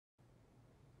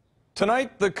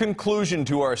Tonight, the conclusion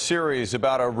to our series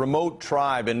about a remote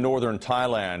tribe in northern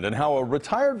Thailand and how a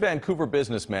retired Vancouver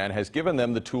businessman has given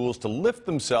them the tools to lift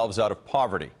themselves out of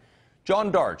poverty.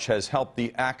 John Darch has helped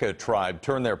the Akha tribe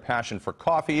turn their passion for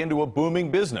coffee into a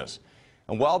booming business.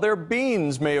 And while their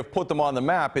beans may have put them on the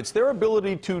map, it's their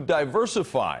ability to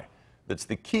diversify that's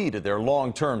the key to their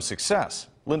long-term success.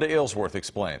 Linda Aylesworth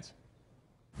explains.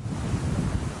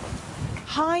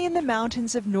 High in the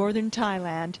mountains of northern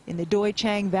Thailand, in the Doi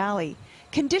Chaang Valley,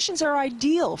 conditions are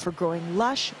ideal for growing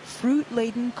lush,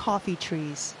 fruit-laden coffee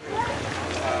trees.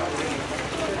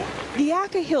 The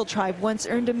Akha Hill tribe once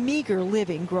earned a meager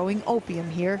living growing opium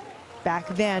here. Back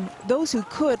then, those who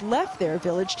could left their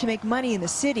village to make money in the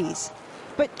cities.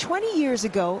 But 20 years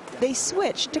ago, they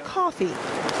switched to coffee.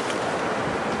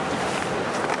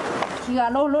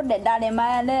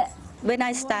 When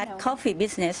I start coffee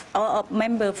business, all of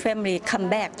member family come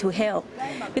back to help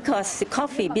because the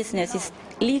coffee business is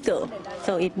legal,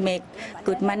 so it make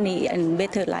good money and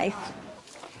better life.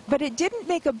 But it didn't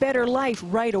make a better life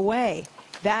right away.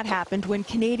 That happened when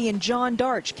Canadian John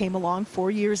Darch came along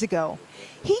 4 years ago.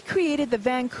 He created the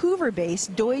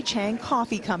Vancouver-based Doi Chaang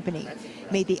Coffee Company,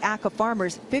 made the Akha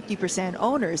farmers 50%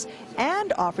 owners,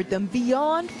 and offered them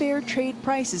beyond fair trade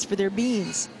prices for their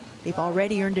beans. They've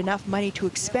already earned enough money to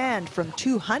expand from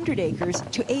 200 acres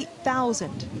to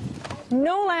 8,000.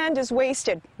 No land is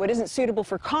wasted. What isn't suitable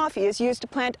for coffee is used to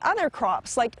plant other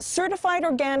crops like certified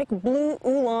organic blue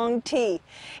oolong tea.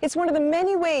 It's one of the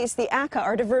many ways the Akha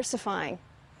are diversifying.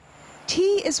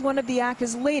 Tea is one of the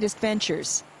Akha's latest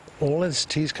ventures. All of this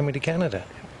tea is coming to Canada.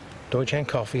 Doi Chaang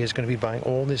Coffee is going to be buying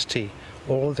all this tea,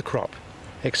 all of the crop,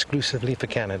 exclusively for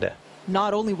Canada.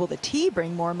 Not only will the tea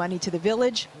bring more money to the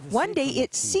village, one day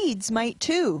its seeds might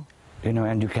too. You know,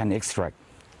 and you can extract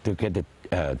to get the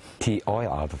tea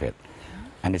oil out of it.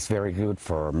 And it's very good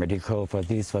for medical, for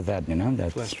this, for that, you know.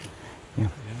 That's, yeah.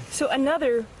 So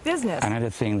another business. Another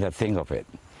thing that think of it.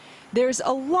 There's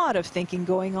a lot of thinking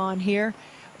going on here.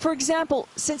 For example,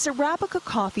 since Arabica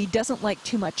coffee doesn't like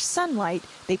too much sunlight,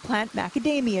 they plant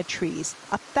macadamia trees,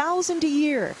 1,000 a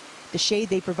year. The shade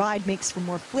they provide makes for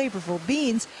more flavorful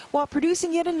beans while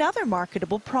producing yet another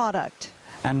marketable product.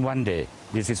 And one day,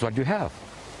 this is what you have.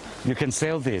 You can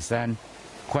sell this and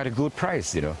quite a good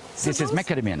price, you know. So this is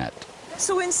macadamia nut.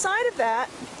 So inside of that,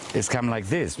 it's come like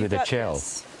this with a shell.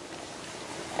 This.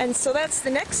 And so that's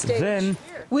the next stage. Then,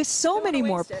 with so many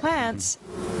more plants,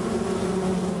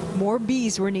 more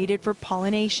bees were needed for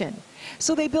pollination.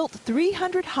 So they built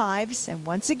 300 hives and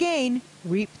once again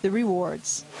reaped the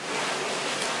rewards.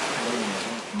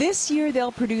 This year,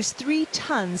 they'll produce 3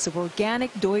 tons of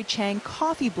organic Doi Chaang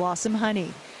coffee blossom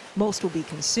honey. Most will be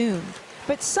consumed,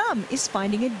 but some is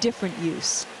finding a different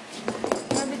use.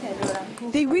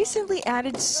 They recently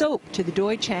added soap to the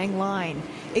Doi Chaang line.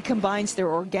 It combines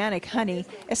their organic honey,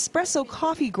 espresso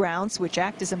coffee grounds, which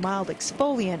act as a mild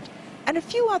exfoliant, and a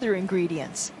few other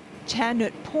ingredients.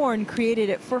 Chanut Porn created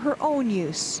it for her own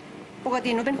use. I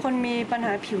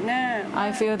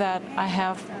feel that I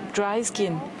have dry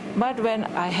skin, but when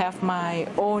I have my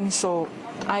own soap,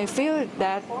 I feel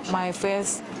that my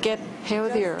face gets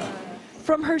healthier.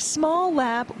 From her small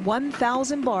lab,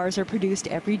 1,000 bars are produced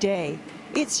every day.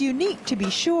 It's unique to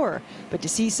be sure, but to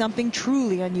see something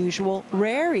truly unusual,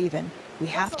 rare even, we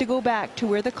have to go back to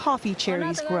where the coffee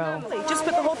cherries grow. Just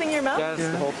put the whole thing in your mouth? Yes,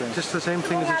 the whole thing. Just the same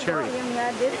thing as a cherry.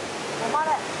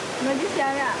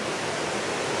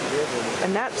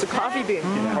 And that's a coffee bean.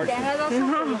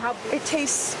 It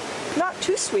tastes not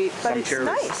too sweet, but it's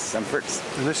nice. Some fruits.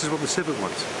 And this is what the civet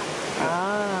wants.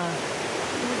 Ah.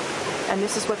 And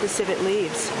this is what the civet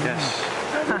leaves. Yes.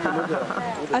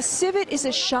 A civet is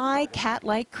a shy,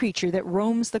 cat-like creature that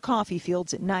roams the coffee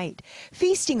fields at night,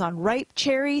 feasting on ripe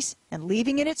cherries and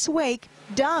leaving in its wake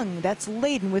dung that's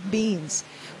laden with beans,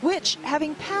 which,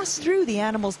 having passed through the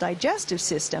animal's digestive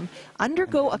system,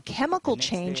 undergo a chemical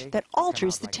change that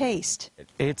alters the taste.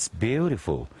 It's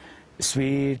beautiful,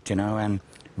 sweet, you know, and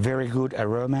very good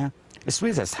aroma. It's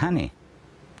sweet as honey.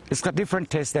 It's got different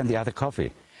taste than the other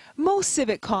coffee. Most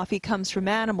civet coffee comes from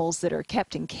animals that are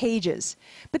kept in cages,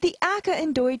 but the Akha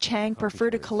and Doi Chaang prefer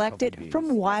to collect it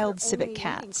from wild civet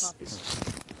cats.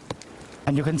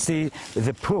 And you can see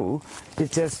the poo,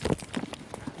 it's just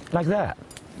like that.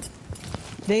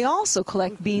 They also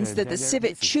collect beans that the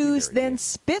civet chews, then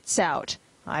spits out.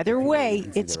 Either way,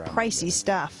 it's pricey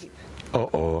stuff.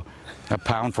 Uh-oh, a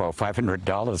pound for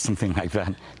 $500, something like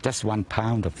that. Just 1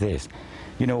 pound of this.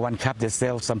 You know, 1 cup they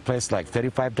sell someplace like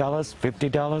 $35,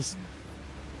 $50.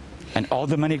 And all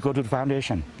the money go to the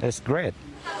foundation. That's great.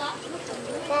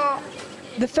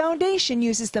 The foundation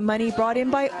uses the money brought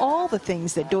in by all the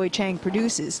things that Doi Chaang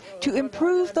produces to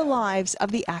improve the lives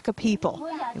of the Akha people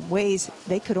in ways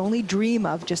they could only dream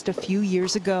of just a few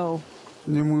years ago. I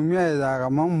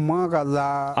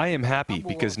am happy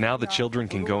because now the children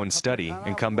can go and study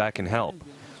and come back and help.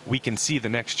 We can see the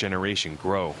next generation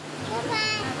grow.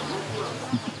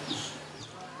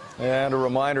 And a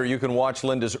reminder, you can watch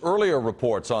Linda's earlier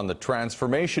reports on the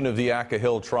transformation of the Akha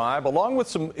Hill tribe, along with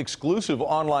some exclusive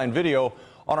online video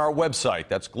on our website.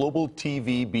 That's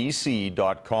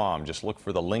globaltvbc.com. Just look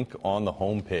for the link on the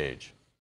homepage.